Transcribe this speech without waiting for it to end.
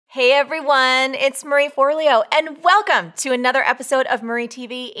Hey everyone, it's Marie Forleo, and welcome to another episode of Marie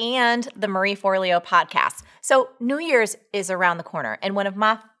TV and the Marie Forleo podcast. So, New Year's is around the corner, and one of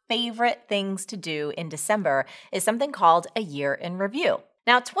my favorite things to do in December is something called a year in review.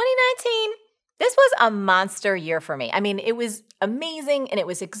 Now, 2019, this was a monster year for me. I mean, it was amazing and it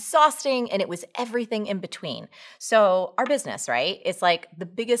was exhausting and it was everything in between. So our business, right? It's like the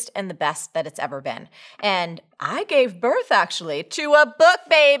biggest and the best that it's ever been. And I gave birth actually to a book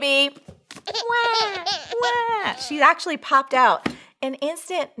baby. Wah, wah. She actually popped out an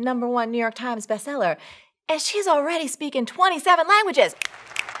instant #1 New York Times bestseller, and she's already speaking 27 languages.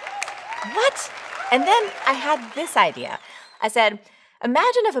 What? And then I had this idea. I said,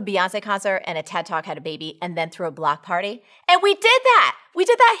 imagine if a Beyonce concert and a TED Talk had a baby and then threw a block party. And we did that. We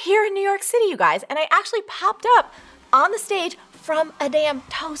did that here in New York City, you guys. And I actually popped up on the stage from a damn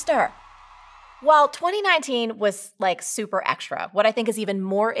toaster. While 2019 was like super extra, what I think is even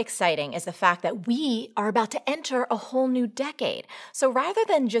more exciting is the fact that we are about to enter a whole new decade. So rather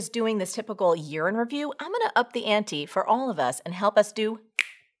than just doing this typical year in review, I'm going to up the ante for all of us and help us do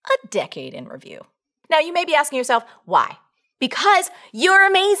a decade in review. Now, you may be asking yourself, why? Because you're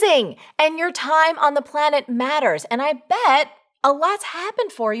amazing and your time on the planet matters. And I bet a lot's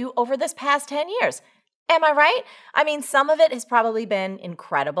happened for you over this past 10 years. Am I right? I mean, some of it has probably been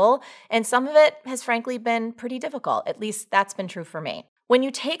incredible and some of it has frankly been pretty difficult. At least that's been true for me. When you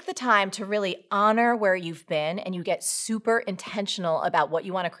take the time to really honor where you've been and you get super intentional about what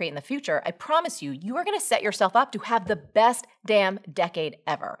you want to create in the future, I promise you, you are going to set yourself up to have the best damn decade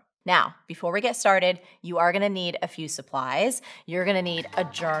ever. Now, before we get started, you are going to need a few supplies. You're going to need a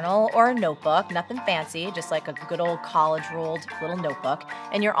journal or a notebook, nothing fancy, just like a good old college-ruled little notebook.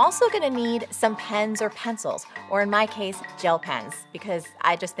 And you're also going to need some pens or pencils, or in my case, gel pens, because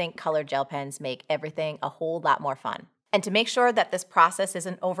I just think colored gel pens make everything a whole lot more fun. And to make sure that this process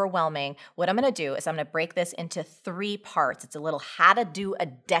isn't overwhelming, what I'm going to do is I'm going to break this into 3 parts. It's a little how to do a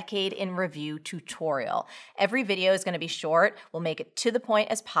decade in review tutorial. Every video is going to be short. We'll make it to the point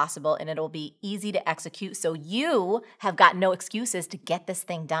as possible, and it'll be easy to execute so you have got no excuses to get this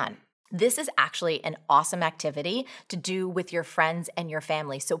thing done. This is actually an awesome activity to do with your friends and your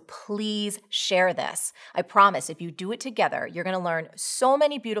family, so please share this. I promise if you do it together, you're going to learn so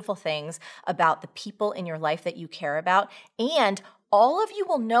many beautiful things about the people in your life that you care about, and all of you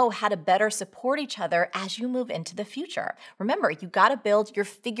will know how to better support each other as you move into the future. Remember, you got to build your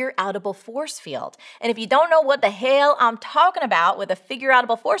figure-outable force field. And if you don't know what the hell I'm talking about with a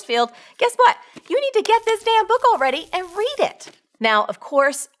figure-outable force field, guess what? You need to get this damn book already and read it. Now, of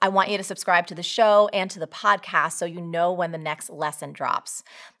course, I want you to subscribe to the show and to the podcast so you know when the next lesson drops.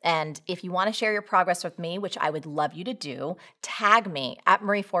 And if you want to share your progress with me, which I would love you to do, tag me at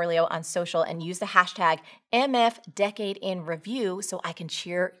Marie Forleo on social and use the hashtag MFDecadeInReview so I can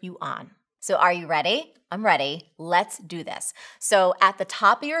cheer you on. So are you ready? I'm ready. Let's do this. So at the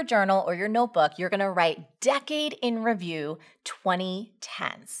top of your journal or your notebook, you're going to write Decade in Review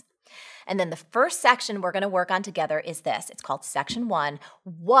 2010s. And then the first section we're going to work on together is this. It's called Section 1,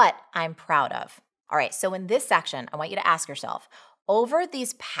 What I'm Proud of. All right, so in this section, I want you to ask yourself, over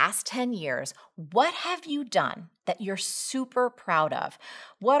these past 10 years, what have you done that you're super proud of?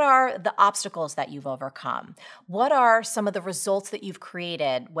 What are the obstacles that you've overcome? What are some of the results that you've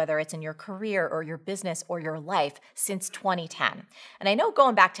created, whether it's in your career or your business or your life since 2010? And I know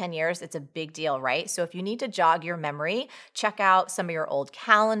going back 10 years, it's a big deal, right? So if you need to jog your memory, check out some of your old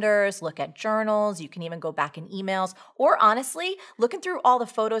calendars, look at journals, you can even go back in emails, or honestly, looking through all the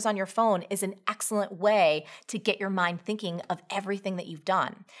photos on your phone is an excellent way to get your mind thinking of everything that you've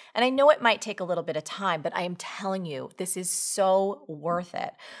done. And I know it might take a little bit of time, but I am telling you, this is so worth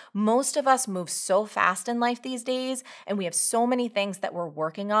it. Most of us move so fast in life these days, and we have so many things that we're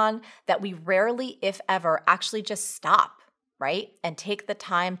working on that we rarely, if ever, actually just stop, right? And take the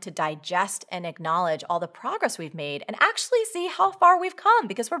time to digest and acknowledge all the progress we've made and actually see how far we've come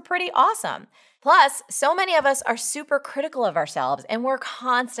because we're pretty awesome. Plus, so many of us are super critical of ourselves and we're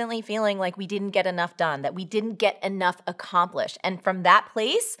constantly feeling like we didn't get enough done, that we didn't get enough accomplished. And from that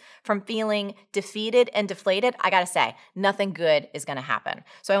place, from feeling defeated and deflated, I gotta say, nothing good is gonna happen.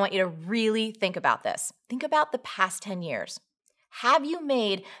 So I want you to really think about this. Think about the past 10 years. Have you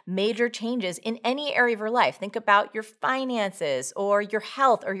made major changes in any area of your life? Think about your finances or your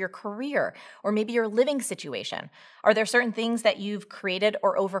health or your career or maybe your living situation. Are there certain things that you've created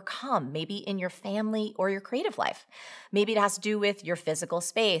or overcome, maybe in your family or your creative life? Maybe it has to do with your physical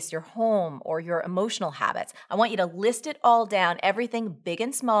space, your home, or your emotional habits. I want you to list it all down, everything big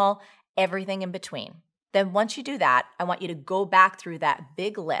and small, everything in between. Then once you do that, I want you to go back through that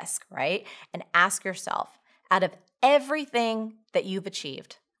big list, right? And ask yourself, out of everything that you've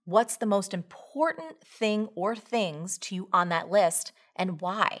achieved, What's the most important thing or things to you on that list and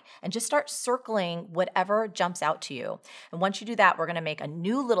why? And just start circling whatever jumps out to you. And once you do that, we're going to make a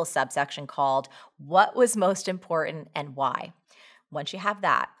new little subsection called What Was Most Important and Why. Once you have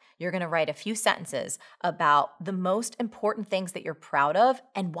that, you're going to write a few sentences about the most important things that you're proud of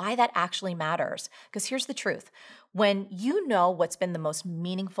and why that actually matters. Because here's the truth. When you know what's been the most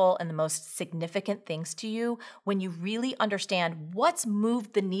meaningful and the most significant things to you, when you really understand what's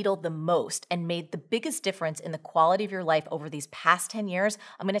moved the needle the most and made the biggest difference in the quality of your life over these past 10 years,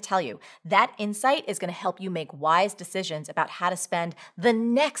 I'm going to tell you, that insight is going to help you make wise decisions about how to spend the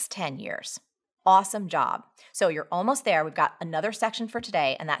next 10 years. Awesome job. So you're almost there. We've got another section for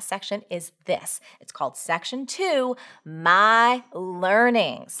today, and that section is this. It's called Section 2, My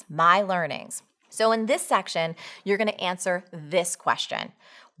Learnings. My Learnings. So in this section, you're going to answer this question.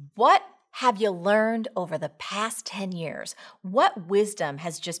 What have you learned over the past 10 years? What wisdom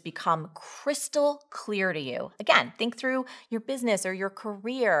has just become crystal clear to you? Again, think through your business or your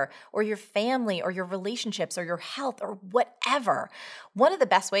career or your family or your relationships or your health or whatever. One of the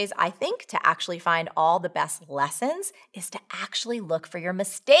best ways, I think, to actually find all the best lessons is to actually look for your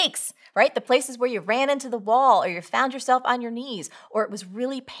mistakes, right? The places where you ran into the wall or you found yourself on your knees or it was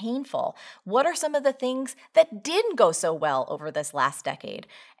really painful. What are some of the things that didn't go so well over this last decade?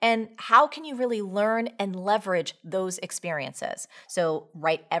 And how can you really learn and leverage those experiences? So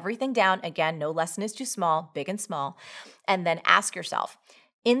write everything down. Again, no lesson is too small, big and small. And then ask yourself,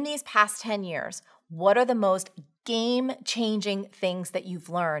 in these past 10 years, what are the most game-changing things that you've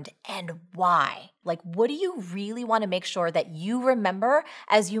learned and why? Like, what do you really want to make sure that you remember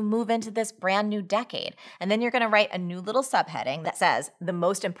as you move into this brand new decade? And then you're going to write a new little subheading that says the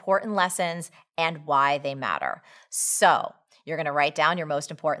most important lessons and why they matter. So you're going to write down your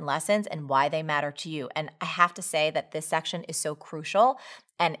most important lessons and why they matter to you. And I have to say that this section is so crucial,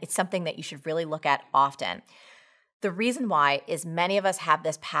 and it's something that you should really look at often. The reason why is many of us have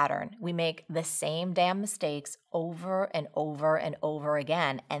this pattern. We make the same damn mistakes over and over and over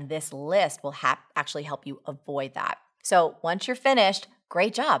again, and this list will actually help you avoid that. So once you're finished,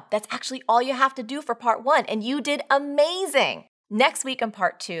 great job. That's actually all you have to do for part 1, and you did amazing. Next week in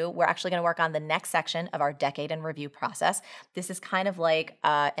part 2, we're actually going to work on the next section of our decade in review process. This is kind of like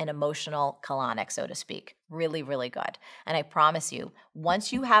an emotional colonic, so to speak. Really, really good. And I promise you,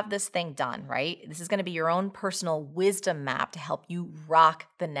 once you have this thing done, right, this is going to be your own personal wisdom map to help you rock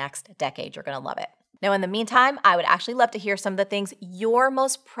the next decade. You're going to love it. Now, in the meantime, I would actually love to hear some of the things you're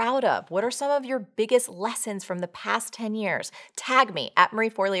most proud of. What are some of your biggest lessons from the past 10 years? Tag me at Marie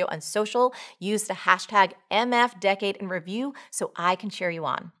Forleo on social. Use the hashtag MFDecadeInReview so I can cheer you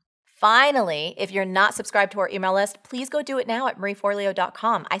on. Finally, if you're not subscribed to our email list, please go do it now at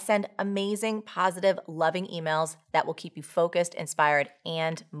marieforleo.com. I send amazing, positive, loving emails that will keep you focused, inspired,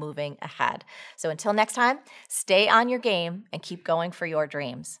 and moving ahead. So until next time, stay on your game and keep going for your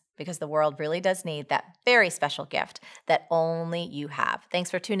dreams, because the world really does need that very special gift that only you have. Thanks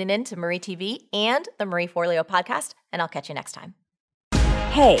for tuning in to Marie TV and the Marie Forleo podcast, and I'll catch you next time.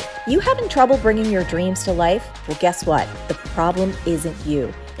 Hey, you having trouble bringing your dreams to life? Well, guess what? The problem isn't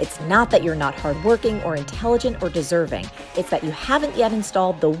you. It's not that you're not hardworking or intelligent or deserving. It's that you haven't yet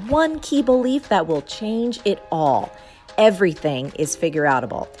installed the one key belief that will change it all. Everything is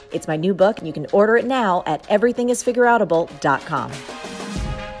figureoutable. It's my new book, and you can order it now at everythingisfigureoutable.com.